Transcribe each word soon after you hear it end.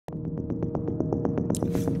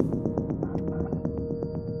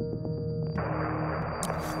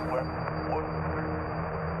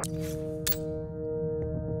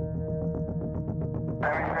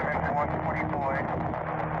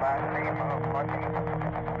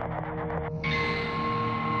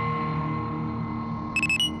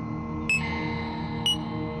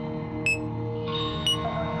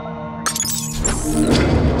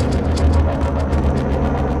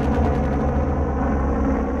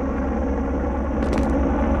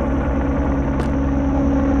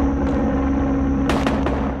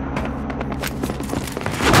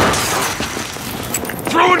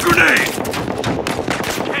Throwing grenade!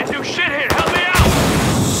 Can't do shit here! Help me out!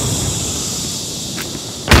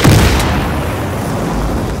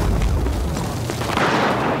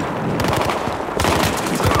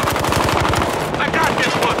 I got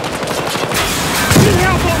this one! Need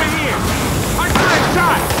help over here! I got a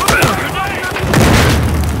shot!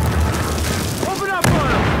 Open up on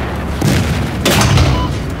him!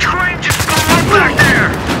 Train just got right back there!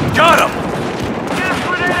 Got him! Gas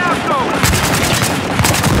grenade out, though!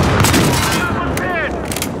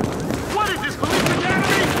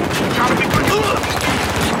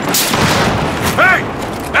 Hey!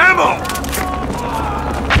 Ammo!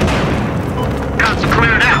 Guns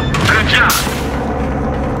cleared out. Good job.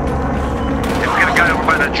 Hey, we got a guy over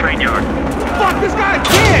by that train yard. Fuck, this guy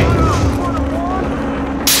again!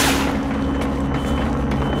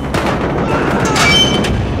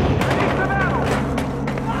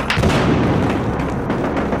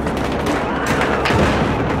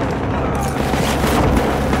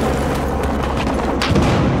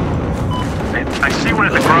 I see one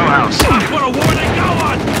at the grow house. What a warning, go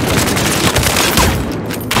on!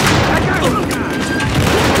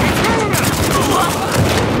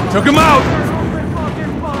 Took him out!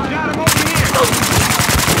 Got him over here!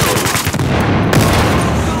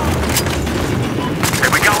 Hey,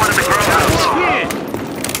 we got one at the grow house.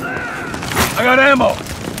 I got ammo!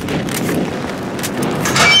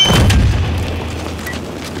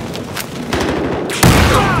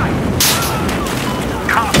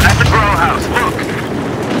 Cop at the grow house, look!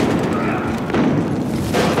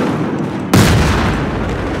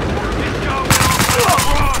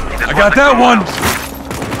 I got that one!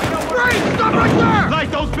 Great! Stop right there! Light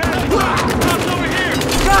those bastards up! Stop over here!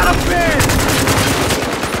 Got him, Ben!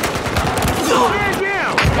 Stand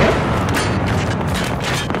down!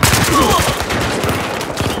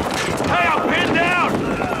 Hey, I'm pinned down!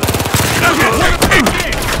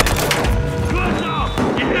 Gloves off!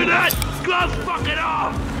 You hear that? Gloves fucking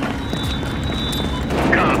off!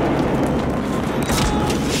 Come.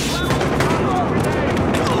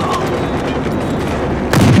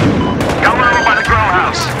 Got one over by the grow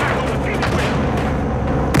house.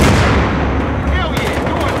 Hell yeah,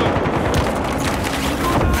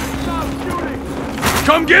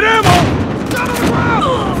 Come get ammo! Stop on the ground!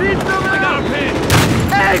 I got a pin.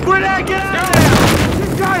 Hey, grenade, get out!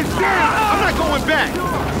 This guy is down! I'm not going back!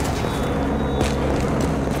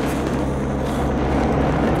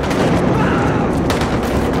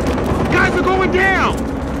 Guys are going down!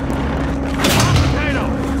 Potato!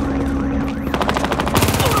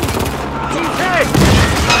 Hey!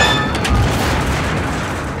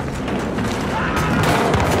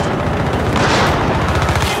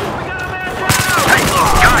 Hey,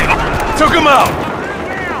 guy! Took him out!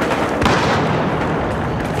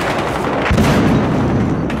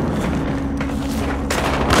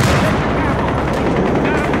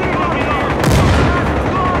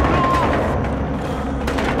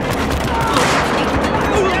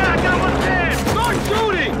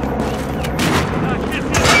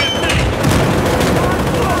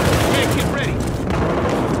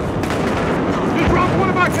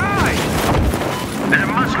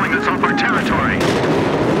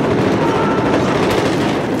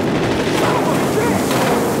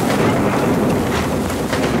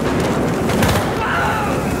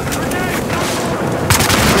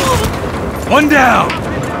 One down!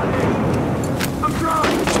 I'm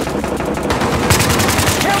trying!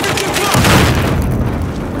 Help me get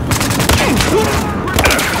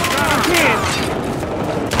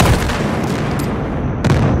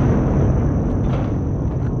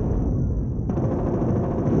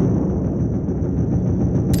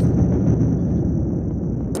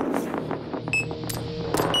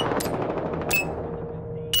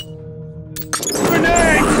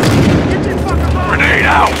Grenade! Get your fucking ball! Grenade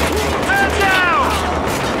out!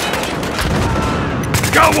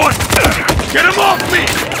 Got one! Get him off me!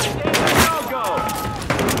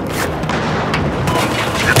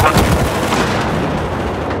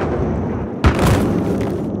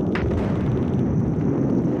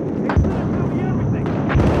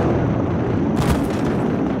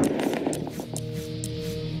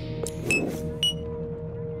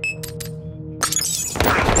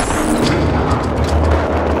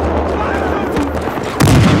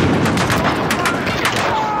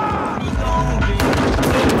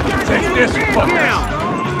 this, you fuckers!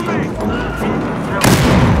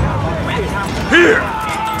 Here!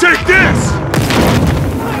 Take this!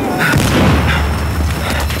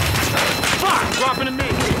 Fuck! Dropping a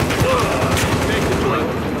knee.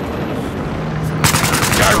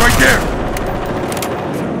 Guy right there!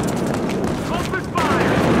 Open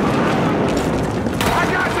fire! I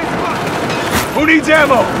got this fuck! Who needs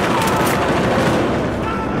ammo?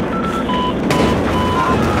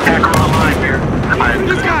 Hacker online here.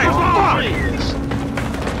 This guy is fucked!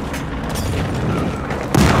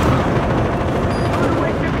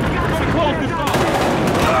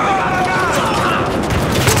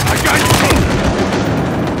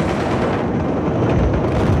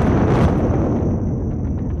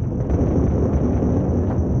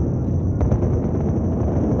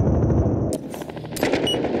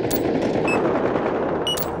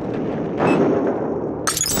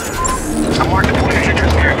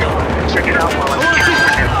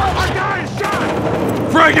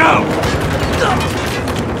 Frag out!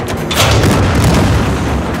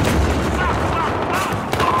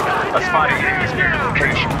 A spotted unit is near the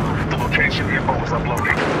location. The location the info was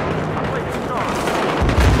uploaded.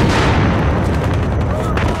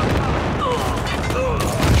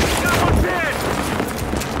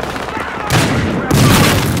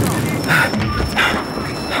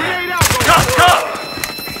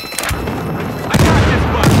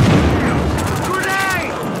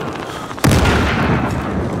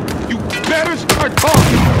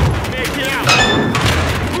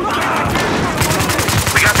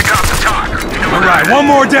 Alright, one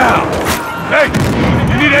more down! Hey!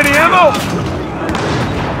 You need any ammo?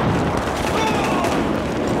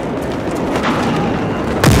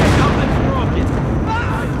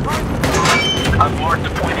 I've marked the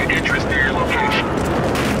point of interest near your location.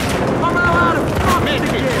 I'm out of fucking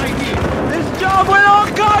shit! This job went all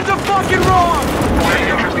kinds of fucking wrong! Point of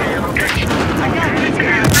interest near your location. I got this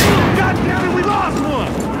guy! God damn it, we lost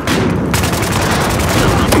one!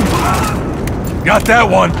 Got that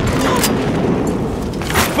one!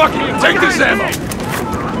 Fuck it! Take this ammo!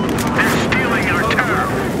 They're stealing our turf.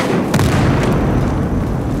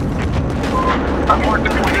 I've marked the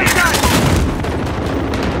point of interest.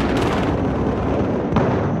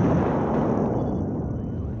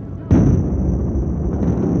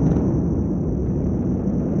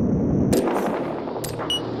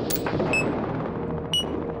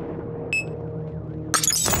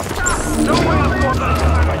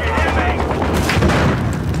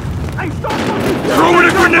 Throw in a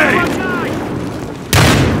grenade!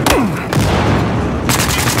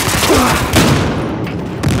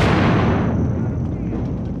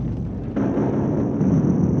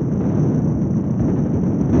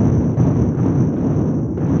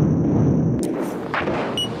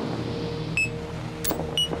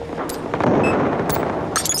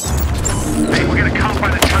 Hey, we're gonna come by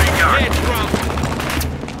the train yard.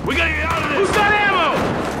 We gotta get out of this! Who's got ammo?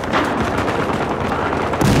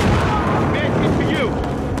 Man, it's for you!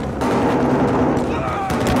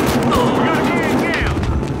 We gotta get in down!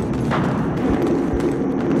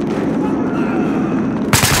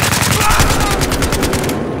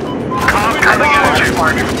 Coming out of your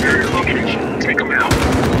market near your location. Take them out.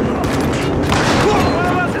 One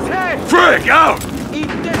of us is hit! Frick, out!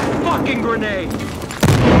 Eat this fucking grenade!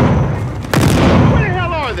 Where the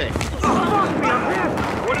hell are they? Fuck me, I'm hit!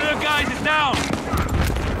 One of the guys is down!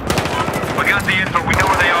 We got the info. We know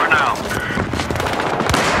where they are now.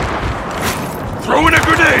 Throw in a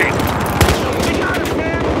grenade! I got him,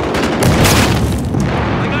 man!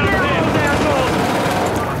 I got him, man!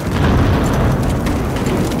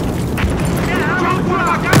 Drop one of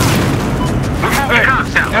my guys! Hey,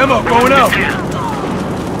 ammo going out!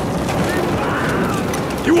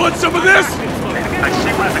 You want some of this? I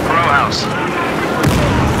see one at the grow house.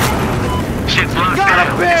 Shit's locked Got down.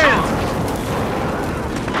 a bin!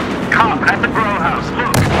 Cop at the grow house.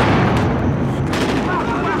 Look.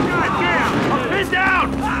 Pin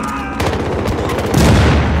down!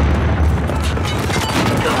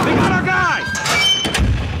 We got our guy!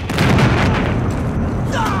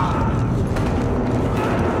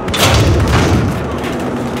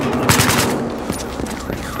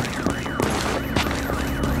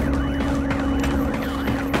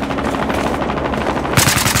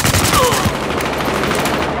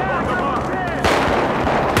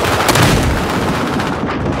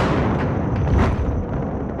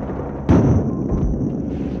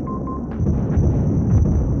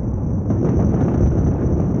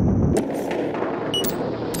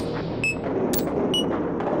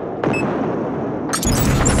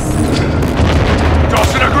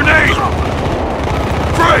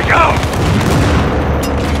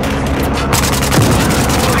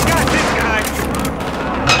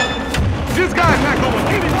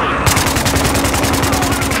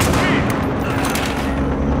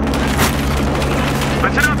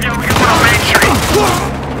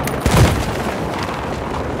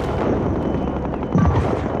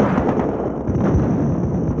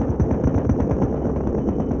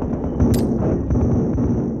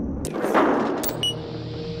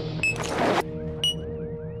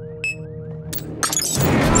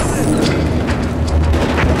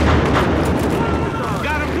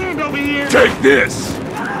 Take this!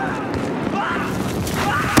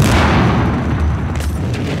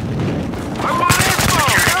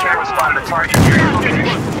 Spotted a target near your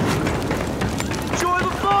location. Enjoy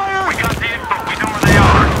the fire! We got the info. We know where they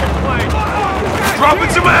are.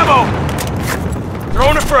 Dropping some ammo!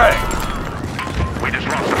 Throwing a frag! We just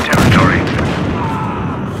lost some territory.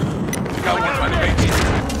 Got one trying to make it.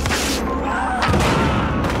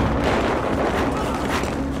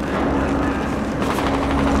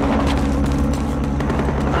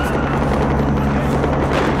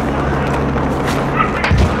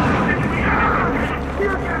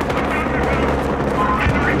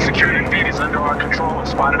 Security feed is under our control and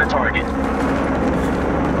spotted a target.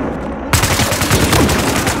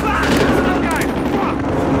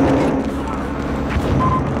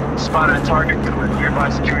 Spotted a target through a nearby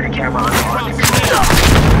security camera under our control.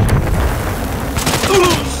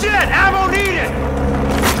 Shit! Ammo needed!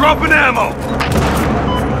 Dropping ammo!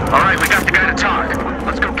 Alright, we got the guy to talk.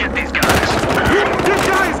 Let's go get these guys. This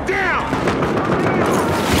guy's down!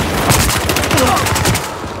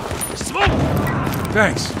 Smoke!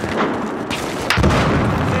 Thanks.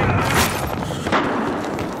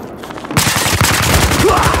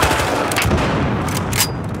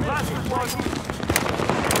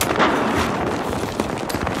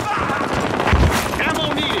 Ammo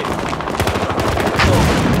needed!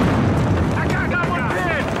 I got one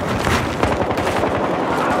dead!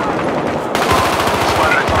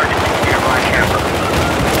 Spotted a target through a nearby camera.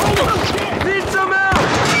 Need some help!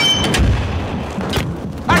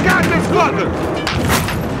 I got this fucker!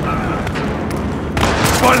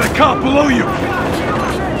 Spotted a cop below you!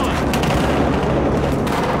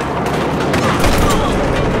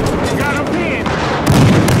 Got him pinned!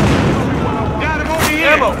 Got him over here!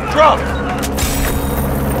 Ammo! Drop!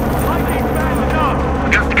 Lightning's bad enough! We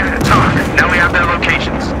got the guy to talk. Now we have their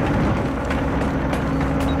locations.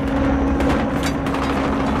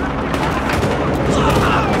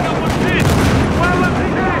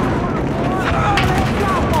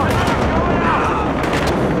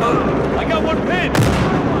 I got one pin!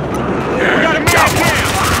 Yeah, Got a man got one.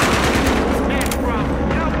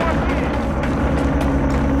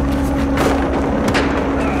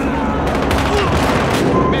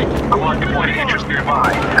 I'm marking point of interest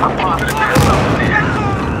nearby. I'm positive there's something there.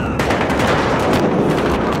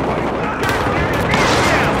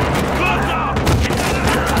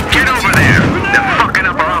 Get over there! They're fucking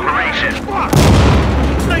up our operation.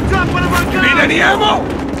 Need any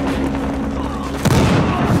ammo?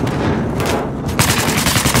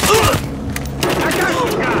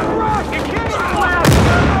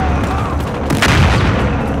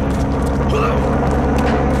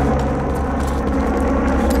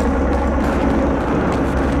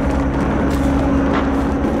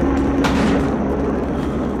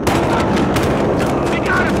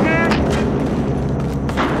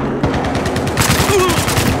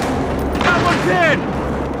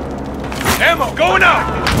 Ammo going out!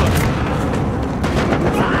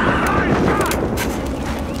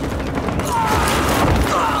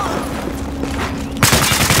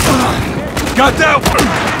 Got that one!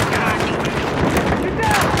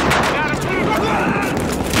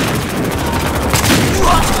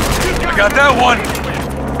 I got that one!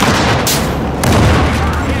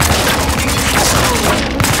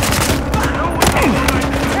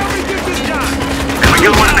 Can we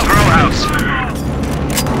get one in the grow house?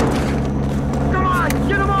 Come on,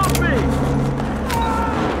 get him off me!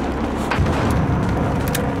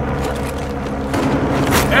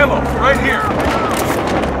 Ammo, right here!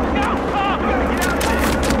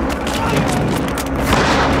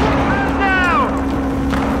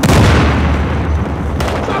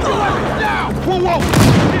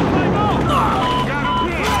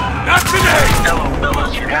 Not today! Hello,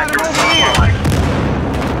 fellas. You got your online.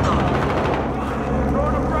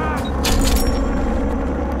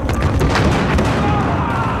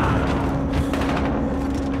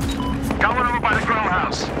 Got one over by the grow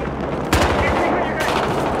house.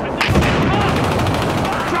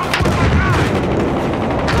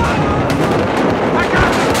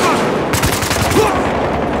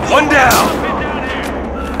 One down!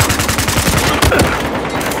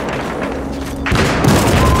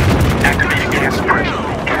 Activating gas suppression.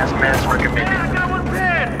 Gas mask recommended.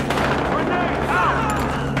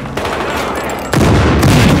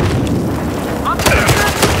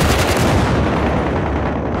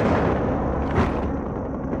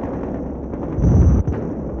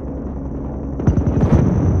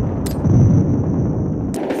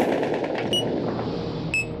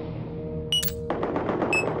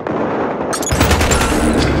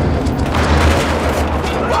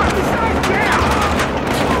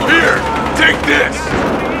 Here, take this!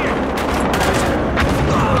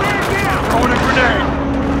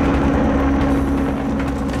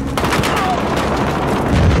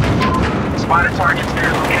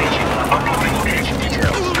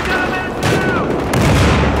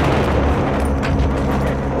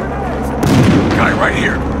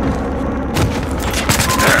 here.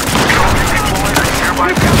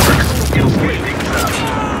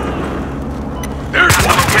 There's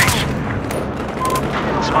one location.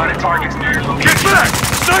 Spotted targets near your location. Get back!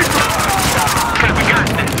 Sniper! Okay, we got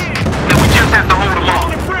this. Now we just have to hold them off.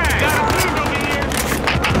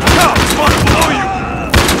 Top, spotted below you!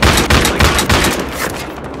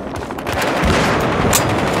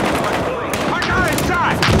 Our guy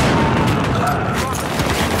inside!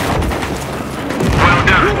 Well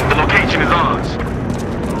done. The location is ours.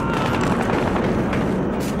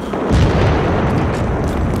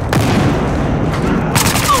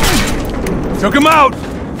 Took him out!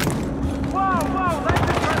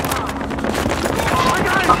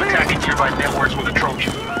 I'm attacking nearby networks with a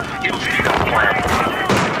Trojan. It'll speed up the plan.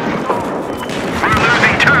 We're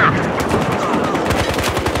losing turf.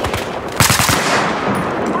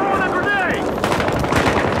 Throwing a grenade!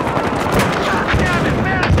 Damn it,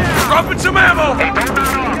 man down! Dropping some ammo! Hey, don't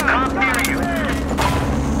run off. Cops near you.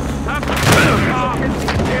 Damn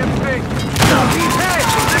thing!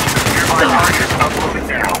 Nearby targets uploaded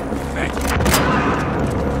now. Thank you.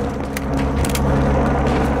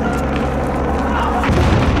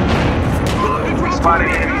 Spotted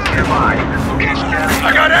enemies nearby. Location data.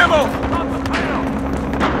 I got ammo!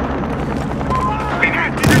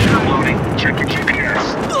 Position uploading. Check your GPS.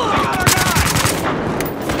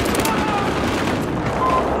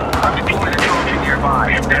 I'm deploying a Trojan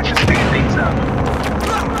nearby. That should speed things up.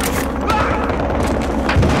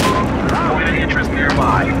 Point of interest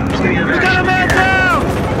nearby. Stay in Got a man down!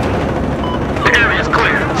 The area's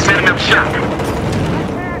clear. Setting up shop.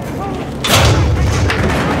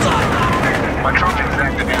 My Trojan is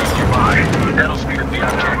activated nearby. That'll speed up the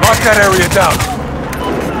object. Lock that area down.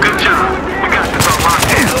 Good job. We got this on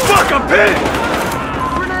lockdown. Fuck, I'm pinned!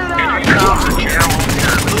 Enemy cops and jail.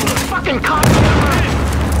 Fucking cop!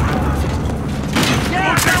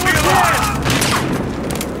 Yeah, that was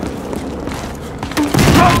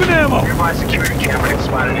Dropping ammo! Nearby security camera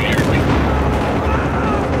spotted the enemy.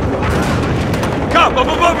 Cop, up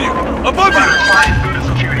above you! Above you! Flying through the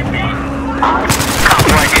security feed. Cop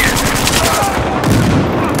right here.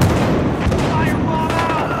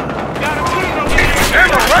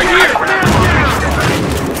 Ammo, right here!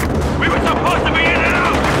 We were supposed to be in and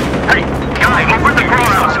out. Hey, guy, over the grow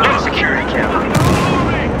house. No security camera.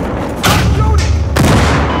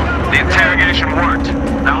 The interrogation worked.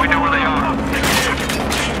 Now we know where they are.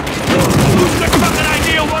 Whose fucking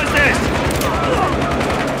idea was this?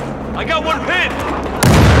 I got one pin!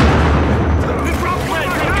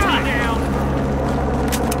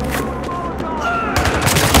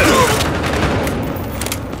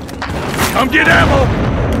 Come get ammo!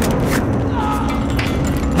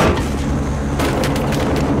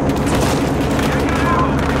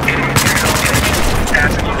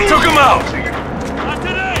 Took him out! Not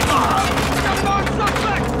today! Got more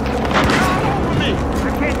suspects! All over me!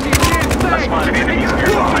 I can't see a damn I thing! spotted enemies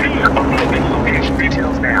nearby. Uploading location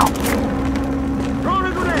details now. Throwing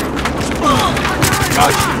a grenade!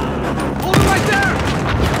 Got you. Hold it right there!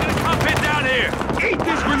 Get a top hit down here! Eat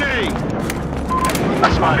this grenade! I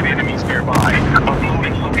spotted enemies nearby.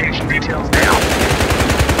 Uploading location details now.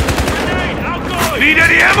 Grenade! Outgoing! Need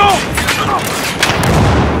any ammo?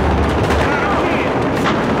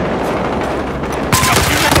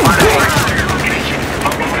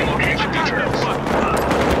 Uploading location details.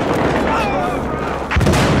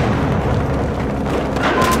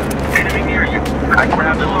 Enemy near you. I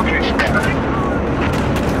grabbed the location data.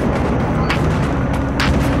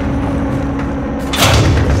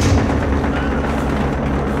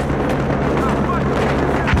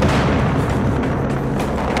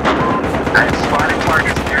 I have spotted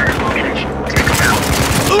targets near your location. Take them out.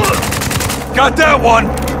 Got that one!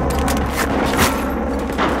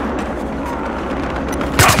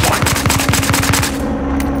 Got one!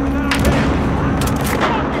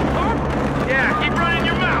 Yeah, keep running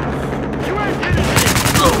your mouth! You ain't hitting me!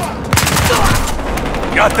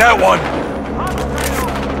 Got that one!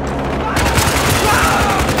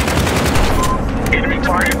 Enemy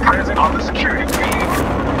target present on the security feed.